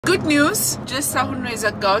Good news, just አሁን ነው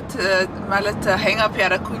የዘጋሁት ማለት hang up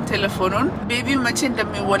ያረኩኝ ቴሌፎኑን ቤቢ መቼ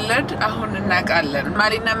እንደሚወለድ አሁን እናቃለን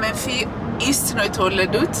ማሪና መንፊ ኢስት ነው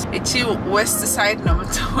የተወለዱት እቺ ዌስት ሳይድ ነው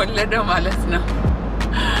የምትወለደው ማለት ነው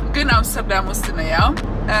ግን አምስተርዳም ውስጥ ነው ያው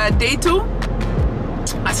ዴቱ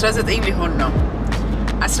 19 ሊሆን ነው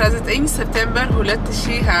 19 ሰፕቴምበር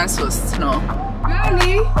 2023 ነው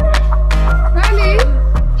Mali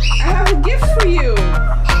I have a gift for you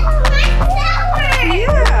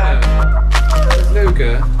Yeah.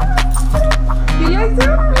 Luca. You like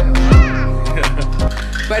them? Yeah.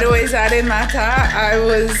 By the way, Zare Mata, I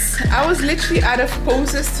was literally out of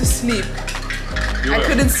poses to sleep. I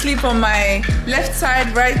couldn't sleep on my left side,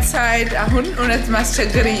 right side. Ahun unat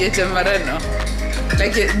maschagari yejamara no.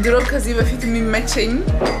 Like dro kazi bafit mi matching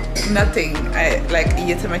nothing. I like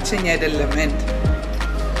yetamaching adellam and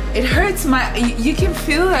it hurts my you can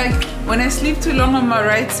feel like when I sleep too long on my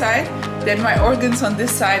right side then my organs on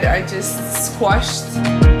this side are just squashed.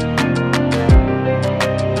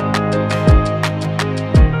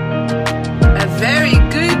 A very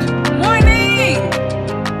good morning!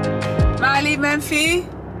 Mali Menfi,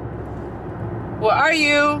 where are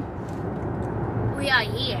you? We are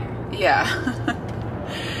here. Yeah.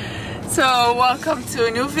 So welcome to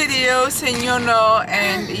a new video, Senyono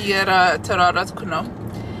and Yera Tararatkuno.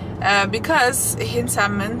 Because in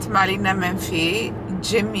Samant, Malina Menfi,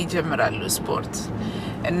 Jimmy ጀምራሉ ስፖርት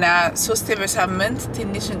እና ሶስቴ በሳምንት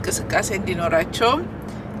ትንሽ እንቅስቃሴ እንዲኖራቸው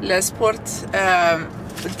ለስፖርት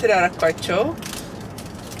እንትራራኳቸው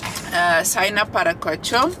sign up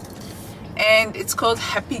አረኳቸው and it's called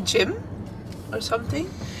Happy Gym or something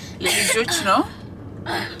ለልጆች ነው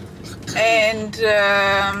and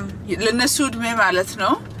ለነሱ እድሜ ማለት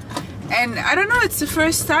ነው and I don't know it's the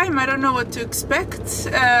first time I don't know what to expect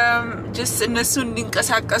just እነሱ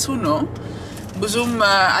እንዲንቀሳቀሱ ነው ብዙም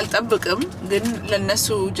አልጠብቅም ግን ለነሱ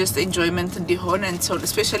just enjoyment እንዲሆን and so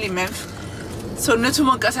especially men so ነቱ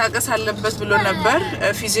መንቀሳቀስ አለበት ብሎ ነበር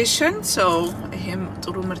physician so ይሄም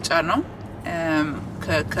ጥሩ ምርጫ ነው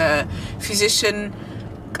ከphysician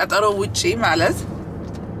ቀጠሮ ውጪ ማለት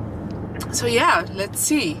so yeah let's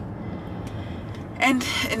see and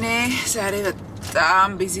እኔ ዛሬ በጣም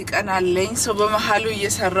ቢዚ ቀን አለኝ so በመሃሉ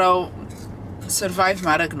እየሰራው survive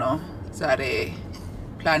ማድረግ ነው ዛሬ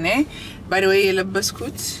ፕላኔ by the way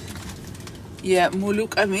የለበስኩት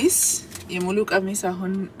የሙሉ ቀሚስ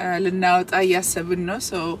አሁን ልናወጣ ያሰብን ነው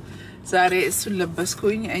so ዛሬ እሱን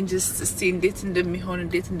ለበስኩኝ and just እስቲ እንዴት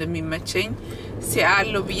እንደሚመቸኝ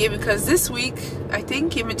ሲያለው ብዬ because this week I think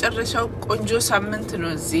የመጨረሻው ቆንጆ ሳምንት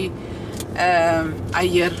ነው እዚህ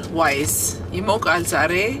አየር wise ይሞቃል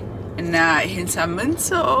ዛሬ እና ይሄን ሳምንት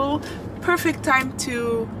so perfect time to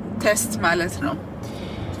test ማለት ነው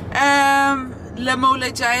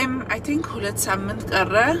ለመውለጃም I think ሁለት ሳምንት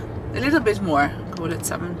ቀረ a little bit more ከሁለት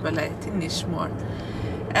ሳምንት በላይ ትንሽ more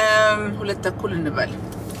ሁለት ተኩል እንበል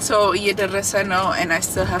so እየደረሰ ነው and I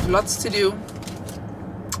still have lots to do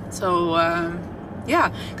so yeah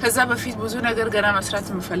ከዛ በፊት ብዙ ነገር ገና መስራት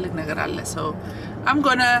የምፈልግ ነገር አለ so I'm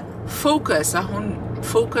gonna focus አሁን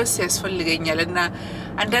focus ያስፈልገኛልና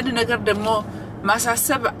አንዳንድ ነገር ደግሞ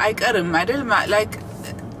ማሳሰብ አይቀርም አይደል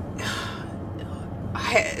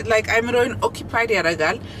like I'm really occupied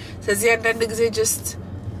ያረጋል ስለዚህ አንዳንድ ጊዜ just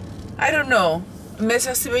I don't know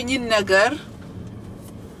መሳሰበኝን ነገር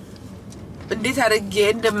እንዴት አድርጌ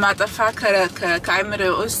እንደማጠፋ ከአይምሮ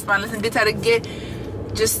ውስጥ ማለት እንዴት አድርጌ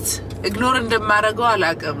just ignore እንደማረገው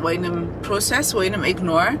አላውቅም ወይንም process ወይንም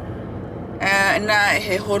ignore እና ይሄ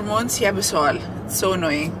ሆርሞንስ ያብሰዋል so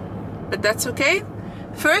annoying but that's okay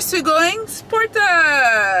first we're going sport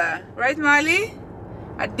right Mali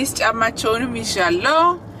አዲስ ጫማቸውንም ይሻለው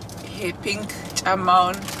ይሄ ፒንክ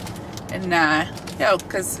ጫማውን እና ያው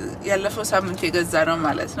ያለፈው ሳምንት የገዛ ነው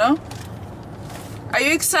ማለት ነው Are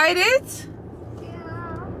you excited?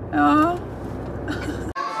 Yeah. Oh.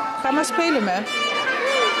 Kan man spela med?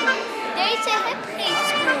 Deze heb geen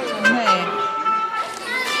schoen. Nee.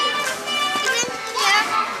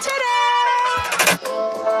 Tada!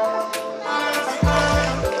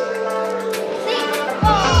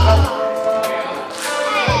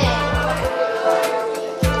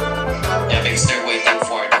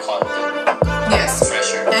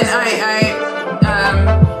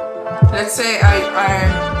 Let's say I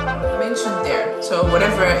mentioned there so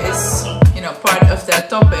whatever is part of that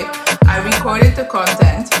topic I recorded the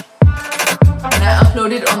content and I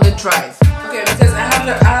upload it on the drive okay because I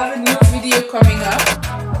have a new video coming up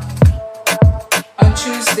on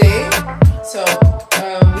Tuesday so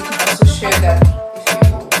we can also share that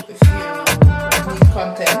if you need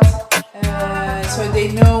content so they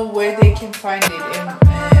know where they can find it in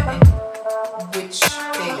which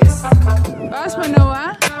playlist. Noah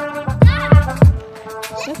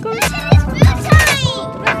Kom eens.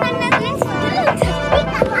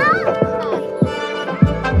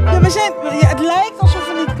 Ja, we zijn, ja, het lijkt alsof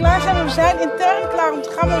we niet klaar zijn, maar we zijn intern klaar om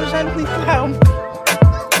te gaan, maar we zijn nog niet klaar om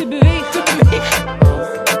te bewegen.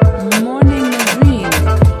 Morning Nadine.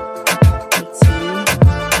 Let's see.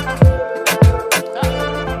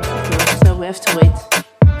 Okay, so we have to wait.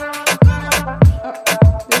 Oh,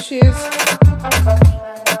 there she is.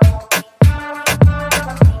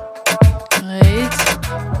 Wait.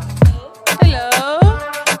 Hello.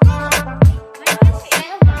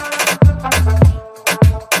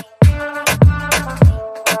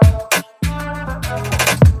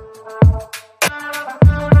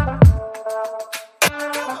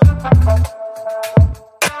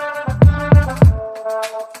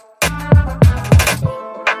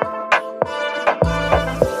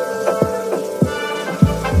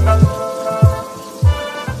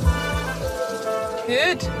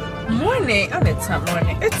 Good morning. Oh, it's not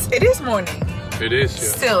morning. It is morning. It is,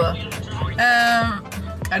 yeah. Still.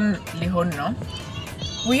 And Lihono.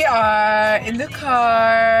 We are in the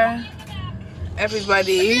car.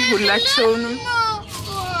 Everybody hullachon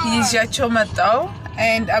yizyacho matao,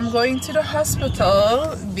 and I'm going to the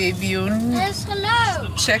hospital. Babyun Yes, hello.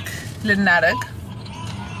 check ልናረግ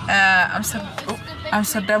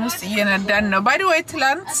አምስተርዳም ውስጥ እየነዳን ነው። ባይ ዘ ዌይ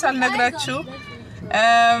ትላንት ሳልነግራችሁ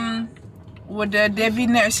ወደ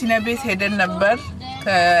ዴቪና ሲና ቤት ሄደን ነበር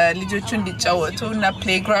ከልጆቹ እንዲጫወቱ እና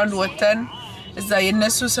ፕሌይግራውንድ ወተን እዛ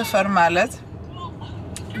የነሱ ሰፈር ማለት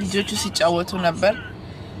ልጆቹ ሲጫወቱ ነበር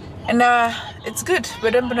እና it's good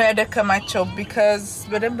በደንብ ነው ያደከማቸው because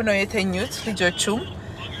በደንብ ነው የተኙት ልጆቹ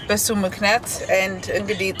በሱ ምክንያት and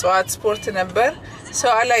እንግዲህ ጧት ስፖርት ነበር so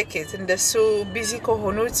I like it እንደሱ ቢዚ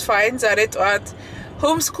ከሆኑ it's fine ዛሬ ጧት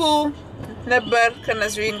homeschool ነበር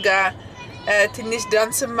ከነዝዊን ጋር ትንሽ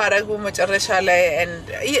ዳንስ ማረጉ መጨረሻ ላይ and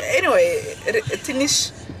anyway ትንሽ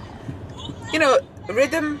you know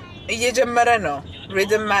rhythm እየጀመረ ነው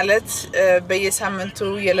rhythm ማለት በየሳምንቱ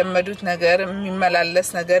የለመዱት ነገር የሚመላለስ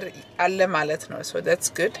ነገር አለ ማለት ነው so that's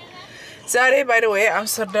good ዛሬ by the way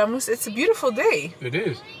Amsterdam it's a beautiful day It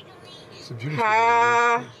is. It's a beautiful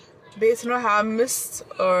day. ቤት ነው 5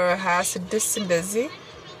 or 26 እንደዚህ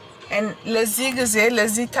and ለዚህ ጊዜ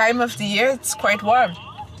ለዚህ time of the year it's quite warm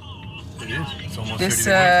It is. It's almost this 30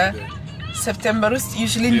 degrees today. September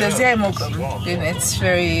usually እንደዚህ አይሞቅም ግን it's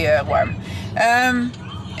very warm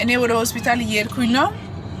እኔ ወደ ሆስፒታል እየሄድኩኝ ነው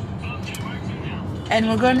and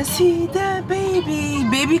we're going to see the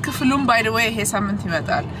baby ክፍሉም by the way ይሄ ሳምንት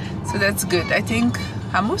ይመጣል so that's good I think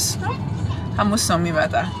ሐሙስ ነው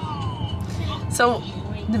የሚመጣ so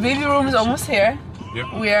the baby room is almost here Yep.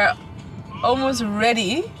 we are almost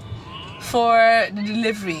ready for the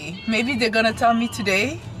delivery maybe they're going to tell me today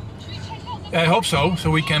I hope so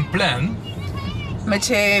we can plan. መቼ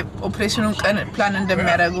ኦፕሬሽኑን ቀን ፕላን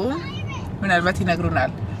እንደሚያደርጉ ምናልባት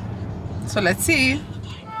ይነግሩናል so let's see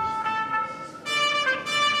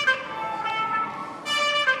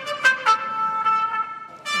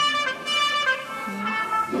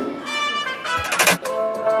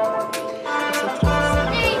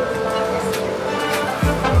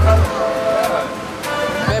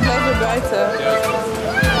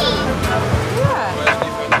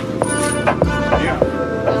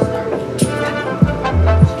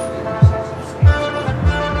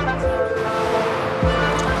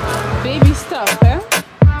baby stuff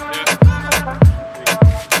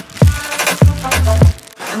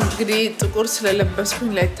እንግዲህ ጥቁር ስለለበስኩኝ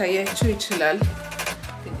ላይታያችሁ ይችላል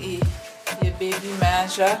እንግዲህ የቤቢ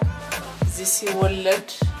መያዣ እዚህ ሲወለድ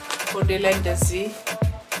ሆዴ ላይ እንደዚህ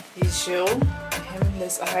ይዤው ይሄም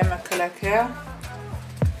ለፀሐይ መከላከያ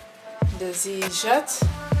እንደዚህ ይዣት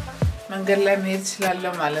መንገድ ላይ መሄድ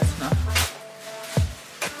እችላለሁ ማለት ነው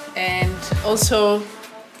and also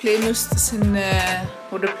plane ውስጥ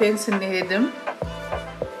ወደ plane ስንሄድም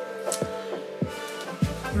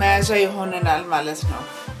መያዣ ይሆነናል ማለት ነው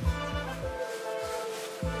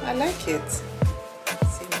I like it.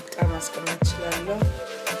 See what cameras coming chilalo.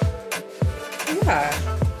 Yeah.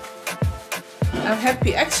 I'm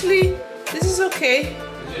happy. Actually, this is okay.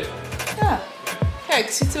 Yeah. Heck,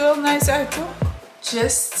 it's well nice out.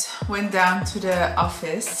 Just went down to the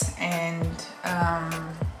office and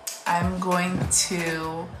I'm going to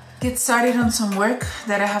get started on some work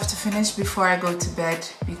that I have to finish before I go to bed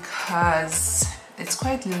because it's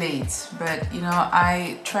quite late, but you know I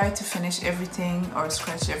try to finish everything or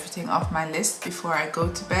scratch everything off my list before I go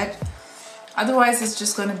to bed. Otherwise it's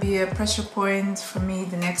just going to be a pressure point for me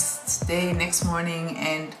the next day, next morning,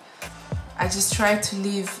 and I just try to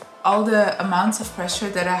leave all the amounts of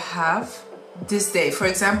pressure that I have this day. For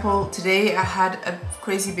example, today I had a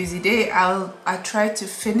crazy busy day. I try to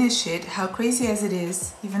finish it, how crazy as it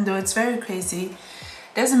is, even though it's very crazy.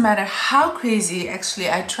 Doesn't matter how crazy, actually,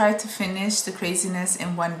 I try to finish the craziness in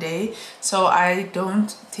one day so I don't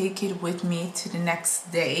take it with me to the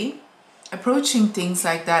next day. Approaching things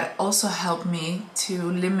like that also help me to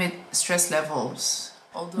limit stress levels.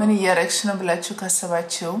 Many direction ብላችሁ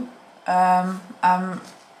ካሰባችሁ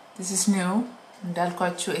this is new.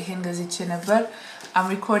 እንዳልኳችሁ ይሄን ገዝቼ ነበር. I'm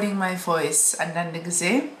recording my voice አንዳንድ ጊዜ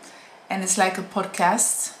and it's like a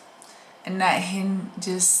podcast እና ይሄን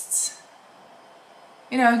just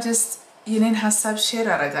just የኔን ሐሳብ ሼር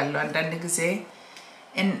አደርጋለሁ አንዳንድ ጊዜ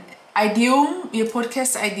and አይዲያውም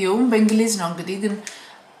የፖድካስት አይዲያውም በእንግሊዝ ነው እንግዲህ ግን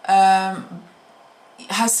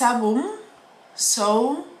ሐሳቡም ሰው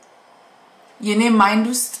የኔ ማይንድ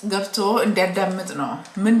ውስጥ ገብቶ እንዲያዳምጥ ነው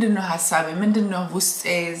ምንድነው ሐሳቤ ምንድነው ውስጤ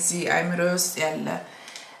እዚህ አይምሮ ውስጥ ያለ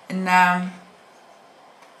እና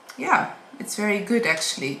yeah it's very good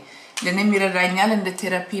actually ለኔም ይረዳኛል እንደ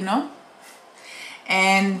ቴራፒ ነው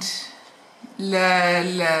and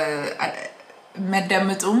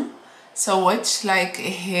መዳመጡም ሰዎች like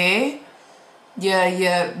ይሄ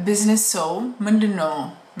የቢዝነስ ሰው ምንድነው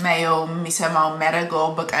ማየው የሚሰማው የሚያደርገው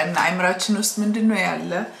በቀን አይምራችን ውስጥ ምንድነው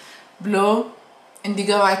ያለ ብሎ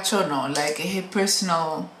እንዲገባቸው ነው like ይሄ personal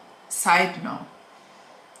side ነው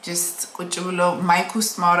just ቁጭ ብሎ ማይክ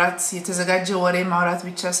ውስጥ ማውራት የተዘጋጀ ወሬ ማውራት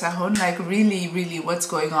ብቻ ሳይሆን like really what's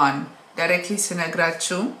going on directly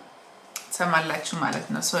ስነግራችሁ ሰማላችሁ ማለት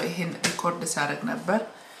ነው so ይሄን ሪኮርድ ሳደርግ ነበር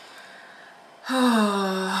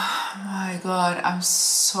oh my god I'm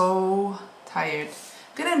so tired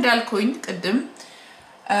ግን እንዳልኩኝ ቅድም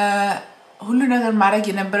ሁሉ ነገር ማድረግ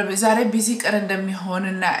የነበረ ዛሬ ቢዚ ቀን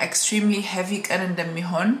እንደሚሆንና extremely heavy ቀን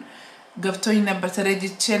እንደሚሆን ገብቶኝ ነበር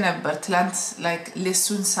ተረጅቼ ነበር ትላንት like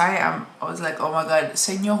ሌሱን ሳይ I was like oh my god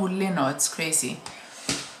ሰኞ ሁሌ ነው it's crazy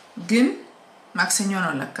ግን ማክሰኞ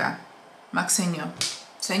ነው ለካ ማክሰኞ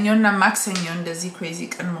ሰኞና ማክሰኞ እንደዚህ crazy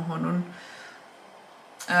ቀን መሆኑን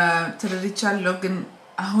ተረድቻለሁ ግን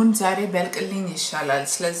አሁን ዛሬ በልቅልኝ ይሻላል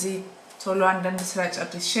ስለዚህ ቶሎ አንዳንድ ስራ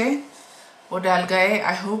ጨርሼ ወደ አልጋዬ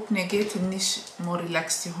I hope ነገ ትንሽ more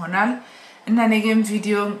relaxed ይሆናል እና ነገም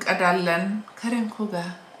ቪዲዮ እንቀዳለን ከረምኮ ጋር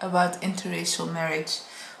about interracial marriage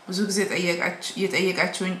ብዙ ጊዜ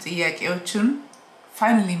የጠየቃችሁኝ ጥያቄዎችን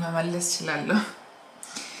finally መመለስ ይችላልሁ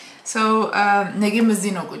so ነገም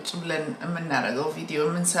እዚህ ነው ቁጭ ብለን የምናደርገው ቪዲዮ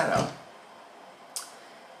የምንሰራው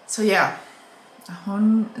so yeah አሁን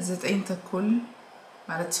 9 ተኩል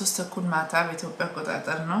ማለት 3 ተኩል ማታ በኢትዮጵያ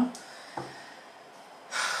አቆጣጠር ነው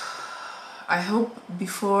I hope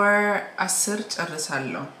before 10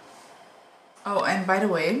 ጨርሳለሁ oh and by the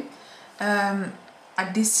way at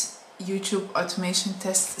this YouTube automation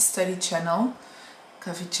test study channel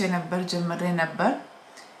ከፍቼ ነበር ጀምሬ ነበር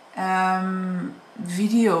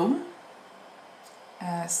video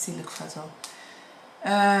still ልክፈተው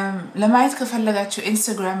ለማየት ከፈለጋችሁ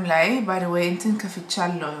Instagram ላይ by the way እንትን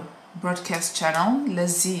ከፍቻለሁ broadcast channel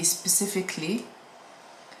ለዚህ specifically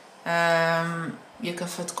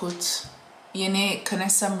የከፈትኩት የኔ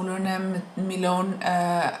ከነሳ ሙሉነ ሚሊዮን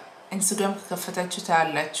Instagram ከከፈታችሁ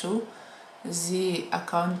ታያላችሁ እዚህ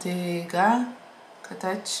አካውንቴ ጋር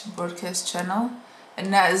ከታች broadcast channel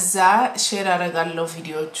እና እዛ ሼር አደርጋለሁ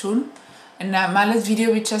ቪዲዮቹን እና ማለት ቪዲዮ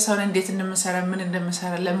ብቻ ሳይሆን እንዴት እንደምሰራ ምን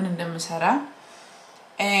እንደምሰራ ለምን እንደምሰራ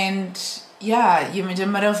and yeah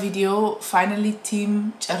የመጀመሪያው ቪዲዮ finally team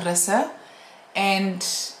ጨረሰ and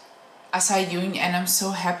አሳዩኝ and I'm so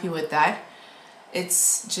happy with that it's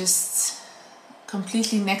just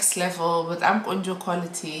completely next level በጣም ቆንጆ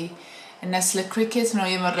quality እና ስለ cricket ነው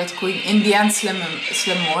የመረጥኩኝ Indian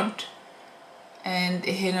ስለምወድ and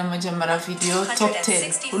ይሄ ነው መጀመሪያው ቪዲዮ top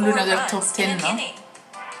 10 ሁሉ ነገር top 10 ነው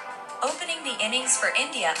Opening the innings for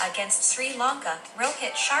India against Sri Lanka,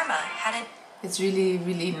 Rohit Sharma had a It's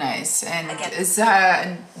really nice and እዛ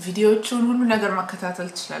ቪዲዮቹን ሁሉ ነገር መከታተል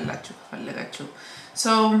ትችላላችሁ ከፈለጋችሁ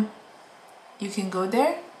so you can go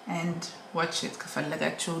there and watch it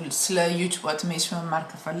ከፈለጋችሁ ስለ YouTube automation መማር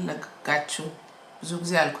ከፈለጋችሁ ብዙ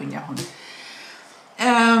ጊዜ አልኩኝ አሁን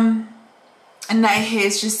and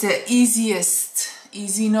is just the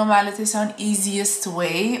easy ነው ማለት ሳይሆን easiest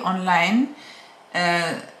way online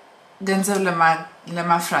ገንዘብ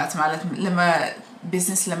ለማፍራት ማለት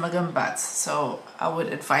business ለመገንባት so I would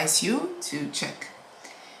advise you to check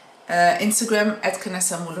Instagram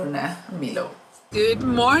 @Kanessa muluna milo Good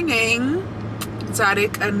morning ዛሬ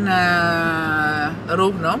ቀን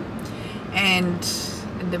ሮብ ነው and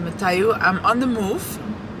እንደምታዩ I'm on the move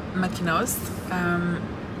መኪና ውስጥ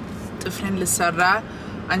ጥፍሬን ልሰራ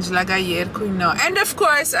አንጅላ ጋር የሄድኩኝ ነው and of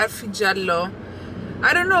course አርፍጃለሁ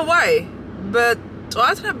I don't know why but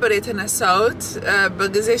ጠዋት ነበር የተነሳሁት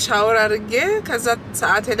በጊዜ ሻወር አድርጌ ከዛ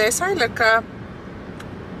ሰዓቴ ላይ ሳይለካ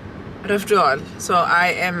ረፍዷል so I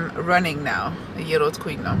am running now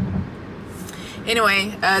እየሮጥኩኝ ነው anyway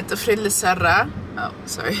ጥፍሬን ልሰራ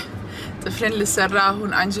ጥፍሬን ልሰራ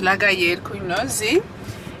አሁን አንጅላ ጋር እየሄድኩኝ ነው እዚህ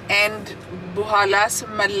and በኋላ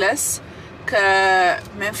ስመለስ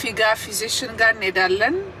ከመንፊ ጋር ፊዚሽን ጋር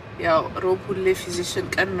እንሄዳለን ያው ሮብ ሁሌ ፊዚሽን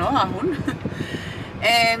ቀን ነው አሁን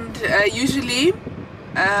and usually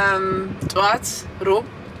ጠዋት ሮብ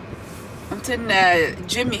እንትን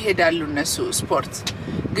ጂም ይሄዳሉ እነሱ ስፖርት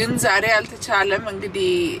ግን ዛሬ አልተቻለም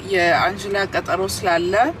እንግዲህ የአንጅላ ቀጠሮ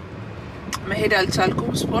ስላለ መሄድ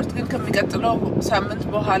አልቻልኩም ስፖርት ግን ከሚቀጥለው ሳምንት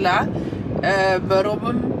በኋላ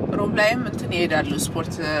በሮብ ላይም እንትን ይሄዳሉ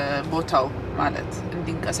ስፖርት ቦታው ማለት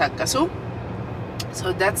እንዲንቀሳቀሱ so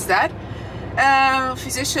that's that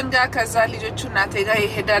physician ጋር ከዛ ልጆቹ እናቴ ጋር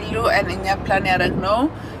ይሄዳሉ እኛ ፕላን ያደረግነው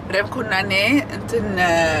ረምኩናኔ እንትን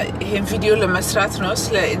ይሄን ቪዲዮ ለመስራት ነው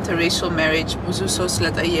ስለ interracial marriage ብዙ ሰው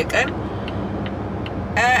ስለጠየቀን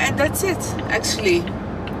and that's it actually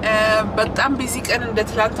በጣም ቢዚ ቀን እንደ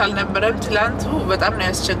ትላንት አልነበረም ትላንቱ በጣም ነው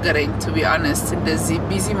ያስቸገረኝ to be honest እንደዚህ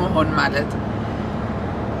ቢዚ መሆን ማለት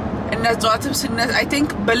እና ጧትም ስነት I think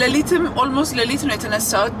በሌሊትም almost ሌሊት ነው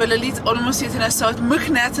የተነሳሁት በሌሊት almost የተነሳሁት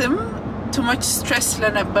ምክንያቱም too much stress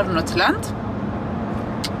ለነበር ነው ትላንት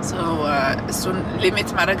so እሱን ሊሚት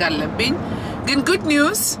ማድረግ አለብኝ ግን good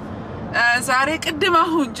news ዛሬ ቅድም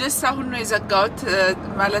አሁን just አሁን ነው የዘጋሁት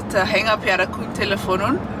ማለት hang up ያደረኩኝ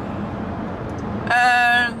ቴሌፎኑን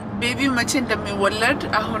ቤቢ መቼ እንደሚወለድ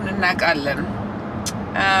አሁን እናቃለን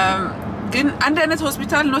ግን አንድ አይነት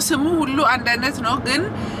ሆስፒታል ነው ስሙ ሁሉ አንድ አይነት ነው ግን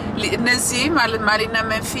እነዚህ ማለት ማሪና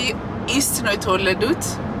መንፊ ኢስት ነው የተወለዱት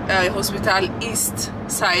ሆስፒታል ኢስት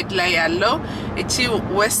ሳይድ ላይ ያለው እቺ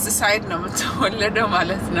ዌስት ሳይድ ነው የምትወለደው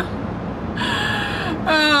ማለት ነው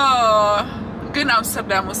ግን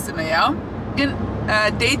አምስተርዳም ውስጥ ነው ያው ግን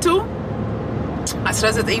ዴቱ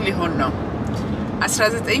 19 ሊሆን ነው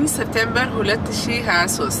 19 ሰፕቴምበር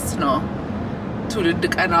 2023 ነው ትውልድ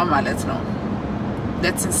ቀኗ ማለት ነው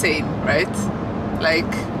that's insane right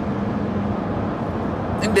like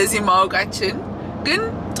እንደዚህ ማወቃችን ግን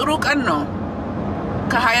ጥሩ ቀን ነው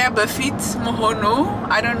ከሀያ በፊት መሆኑ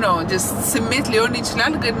I don't know just ስሜት ሊሆን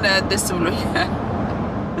ይችላል ግን ደስ ብሎኛል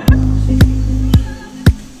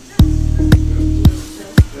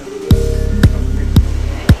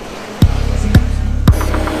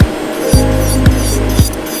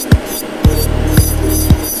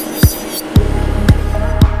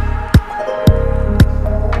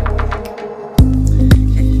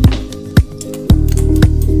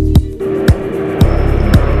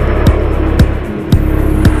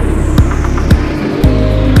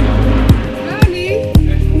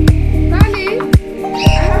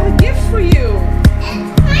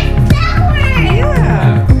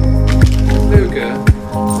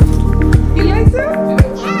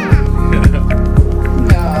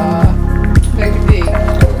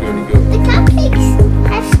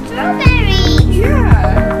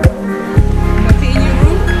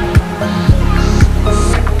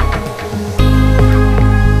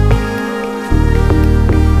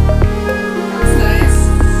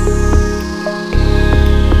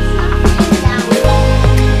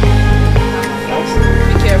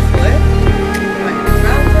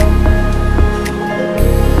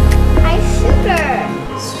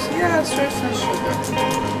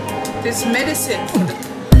This medicine for the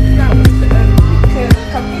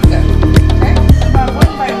computer. Okay? About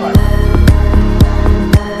one by one.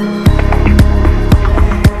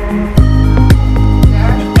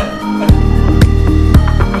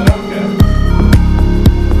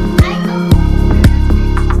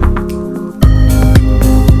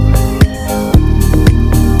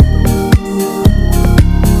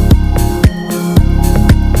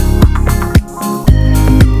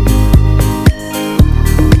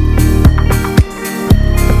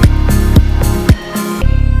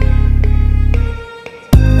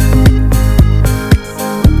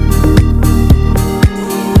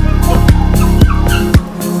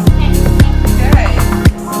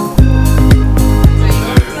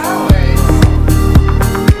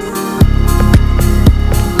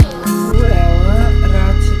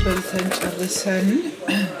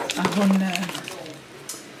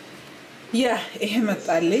 Yeah, ይሄ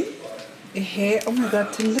መጣልኝ ይሄ oh my god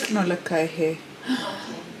ትልቅ ነው ለካ ይሄ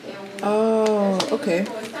oh okay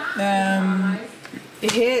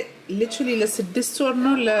ይሄ literally ለስድስት ወር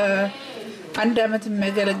ነው ለአንድ አመት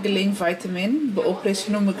የሚያገለግለኝ ቫይታሚን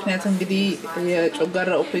በኦፕሬሽኑ ምክንያት እንግዲህ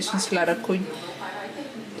የጮጋራ ኦፕሬሽን ስላደረኩኝ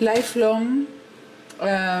ላይፍ ሎንግ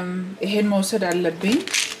ይሄን መውሰድ አለብኝ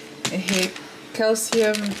ይሄ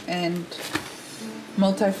calcium and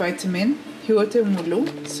multivitamin ህይወቴ ሙሉ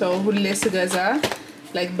so ሁሌ ስገዛ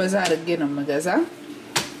like በዛ አድርጌ ነው መገዛ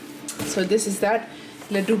so this is that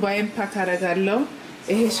ለዱባይም ፓክ አደርጋለሁ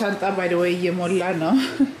ይሄ ሻንጣ by the way እየሞላ ነው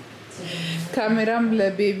ካሜራም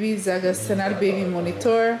ለቤቢ ዛገስተናል ቤቢ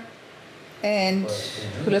ሞኒተር and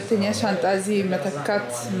ሁለተኛ ሻንጣ እዚህ መተካት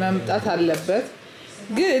መምጣት አለበት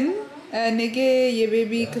ግን ነገ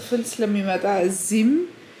የቤቢ ክፍል ስለሚመጣ እዚህም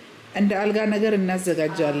እንደ አልጋ ነገር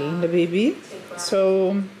እናዘጋጃለን ለቤቢ so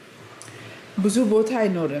ብዙ ቦታ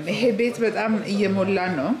አይኖርም ይሄ ቤት በጣም እየሞላ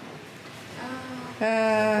ነው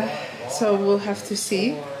so we'll have to see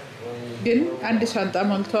ግን አንድ ሻንጣ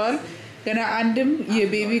ሞልቷል ገና አንድም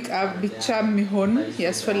የቤቢ ቃብ ብቻ የሚሆን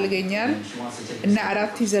ያስፈልገኛል እና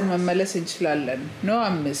አራት ይዘን መመለስ እንችላለን no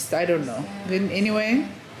አምስት I don't know ግን anyway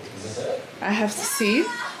I have to see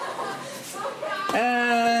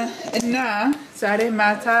እና ዛሬ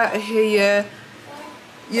ማታ ይሄ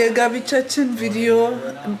የጋብቻችን ቪዲዮ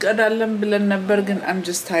እንቀዳለን ብለን ነበር ግን I'm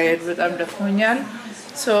just tired በጣም ደክሞኛል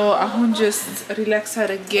so አሁን just relax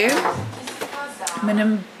አድርጌ ምንም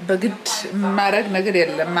በግድ ማረግ ነገር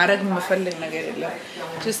የለም ማረግ መፈልግ ነገር የለም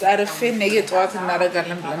just አረፌ ነገ ጠዋት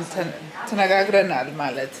እናረጋለን ብለን ተነጋግረናል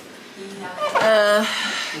ማለት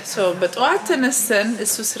so በጠዋት ተነስተን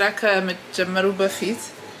እሱ ስራ ከመጀመሩ በፊት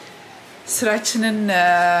ስራችንን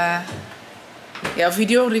ያ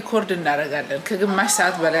ቪዲዮ ሪኮርድ እናረጋለን ከግማሽ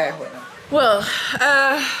ሰዓት በላይ አይሆንም well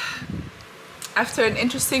after an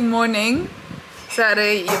interesting morning ዛሬ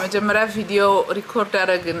የመጀመሪያ ቪዲዮ ሪኮርድ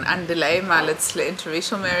አረግን አንድ ላይ ማለት ስለ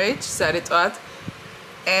interracial marriage ዛሬ ጠዋት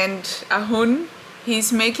and አሁን he's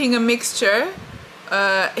making a mixture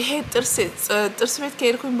ይሄ ጥርስ ቤት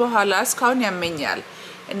ከሄድኩኝ በኋላ እስካሁን ያመኛል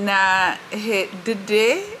እና ይሄ ድዴ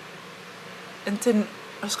እንትን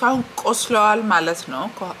እስካሁን ቆስሏል ማለት ነው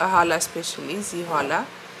ኋላ especially እዚህ ኋላ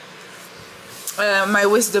my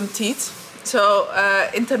wisdom teeth so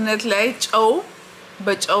ኢንተርኔት ላይ ጨው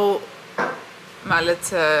በጨው ማለት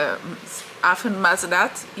አፍን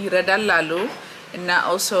ማጽዳት ይረዳል አሉ እና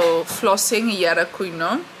also flossing እያረኩኝ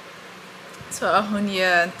ነው so አሁን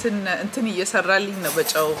እንትን እየሰራልኝ ነው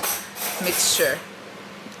በጨው mixture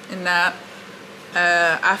እና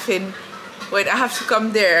አፍን wait I have to come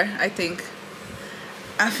there I think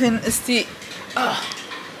አፍን እስቲ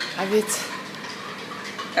አቤት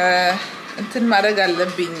እንትን ማድረግ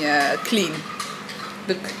አለብኝ clean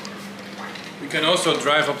look We can also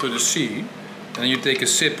drive up to the sea and you take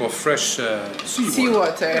a sip of fresh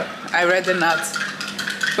seawater. I rather not.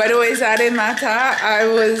 By the way, ዛሬ ማታ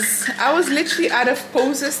I was literally out of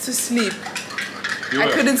poses to sleep. I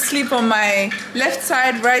couldn't sleep on my left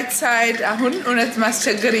side, right side. አሁን እውነት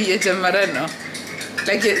ማስቸገር እየጀመረ ነው.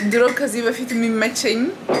 Like ድሮ ከዚህ በፊት የሚመቸኝ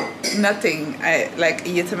nothing. Like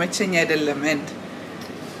እየተመቸኝ አይደለም and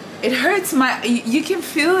it hurts you can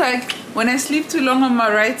feel like when I sleep too long on my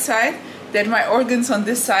right side that my organs on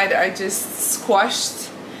this side are just squashed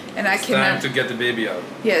and I cannot. Time to get the baby out.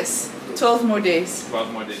 Yes, 12 more days.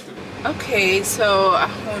 12 more days to go. Okay, so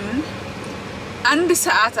አሁን አንድ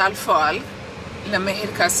ሰዓት አልፏል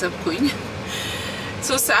ለመሄድ ካሰብኩኝ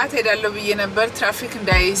 3 ሰዓት ሄዳለሁ ብዬ ነበር ትራፊክ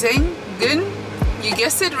እንዳይዘኝ ግን you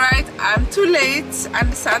guessed it right I'm too late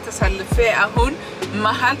አንድ ሰዓት አሳልፌ አሁን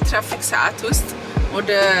መሃል ትራፊክ ሰዓት ውስጥ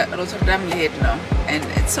ወደ ሮተርዳም ልሄድ ነው and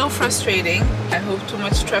it's so frustrating I hope too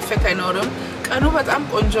much traffic አይኖርም ቀኑ በጣም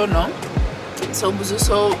ቆንጆ ነው so ብዙ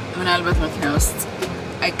ሰው ምናልባት መኪና ውስጥ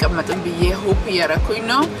አይቀመጥም ብዬ hope ያረኩኝ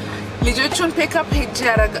ነው ልጆቹን pick up ሄጄ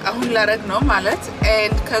አሁን ላረግ ነው ማለት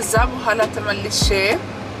and ከዛ በኋላ ተመልሼ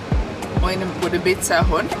ወይንም ወደ ቤት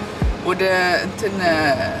ሳይሆን ወደ እንትን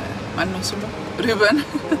ማነው ስሙ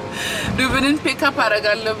ሪበንን pick up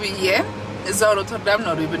አረጋለሁ ብዬ እዛው ሮተርዳም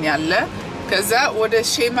ነው ሪበን ያለ ከዛ ወደ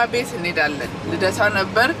ሼማ ቤት እንሄዳለን ልደታ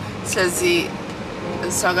ነበር ስለዚህ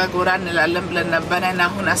እሷ ጋር ጎራ እንላለን ብለን ነበርና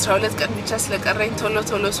አሁን 12 ቀን ብቻ ስለቀረኝ ቶሎ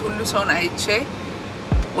ሁሉ ሰውን አይቼ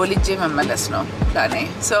ወልጄ መመለስ ነው ፕላኔ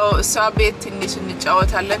so እሷ ቤት ትንሽ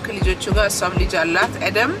እንጫወታለን ከልጆቹ ጋር እሷም ልጅ አላት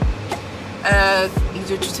ኤደም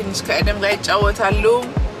ልጆቹ ትንሽ ከኤደም ጋር ይጫወታሉ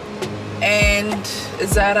and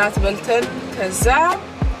እዛ ራት በልተን ከዛ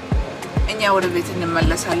እኛ ወደ ቤት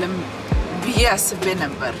እንመለሳለን ብዬ አስቤ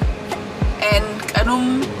ነበር and kanum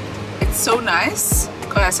it's so nice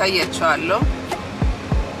ካሳያችኋለሁ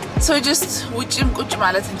so just ውጪም ቁጭ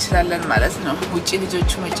ማለት እንችላለን ማለት ነው ውጪ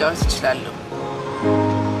ልጆቹ መጫወት ይችላሉ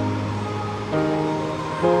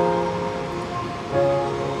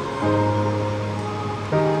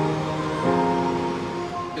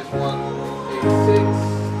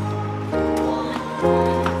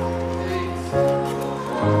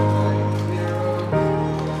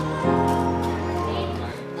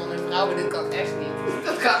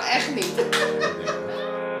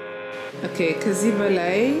Okay, ከዚህ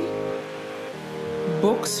በላይ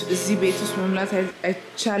ቦክስ እዚህ ቤት ውስጥ መምላት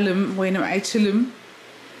አይቻልም ወይንም አይችልም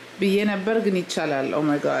ብዬ ነበር ግን ይቻላል oh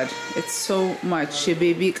my god it's so much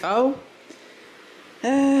baby ቃው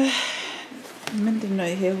ምንድነው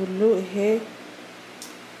ይሄ ሁሉ ይሄ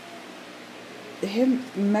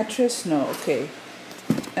mattress ነው okay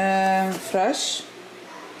ፍራሽ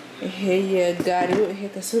ይሄ የጋሪው ይሄ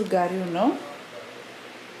ከስር ጋሪው ነው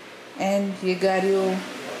and የጋሪው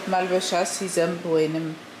ማልበሻ ሲዘንብ ወይንም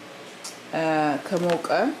ከሞቀ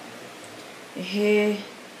ይሄ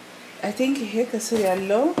I think ይሄ ከስር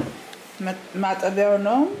ያለው ማጠቢያው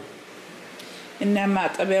ነው እና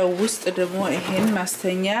ማጠቢያው ውስጥ ደግሞ ይሄን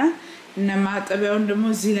ማስተኛ እና ማጠቢያውን ደግሞ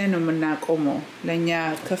እዚህ ላይ ነው የምናቆመው ለኛ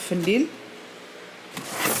ከፍ እንዲል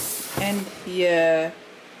and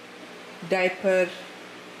diaper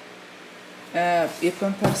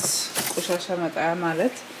የፓምፐርስ ቆሻሻ መጣያ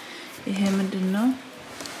ማለት ይሄ ምንድነው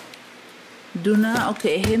ዱና ኦኬ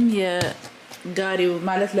ይሄም የጋሪው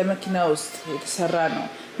ማለት ለመኪና ውስጥ የተሰራ ነው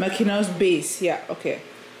መኪና ውስጥ ቤስ ያ ኦኬ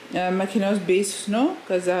መኪና ውስጥ ቤስ ነው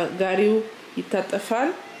ከዛ ጋሪው ይታጠፋል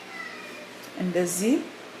እንደዚህ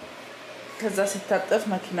ከዛ ሲታጠፍ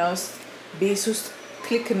መኪና ውስጥ ቤስ ውስጥ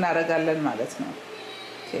ክሊክ እናደርጋለን ማለት ነው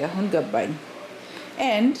ኦኬ አሁን ገባኝ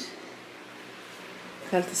and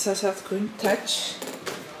ካልተሳሳትኩኝ ታች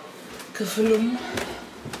ክፍሉም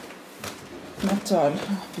መጥቷል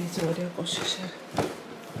ቤት ወዲያ ቆሸሸ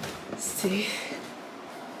እስቲ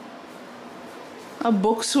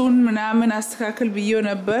ቦክሱን ምናምን አስተካክል ብዬው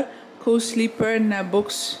ነበር ኮስሊፐር እና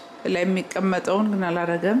ቦክስ ላይ የሚቀመጠውን ግን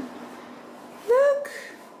አላረገም look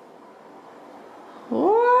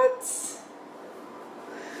what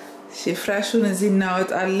ሽፍራሹን እዚህ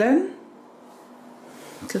እናወጣለን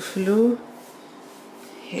ክፍሉ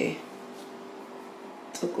ይሄ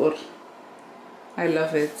ጥቁር I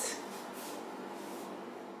love it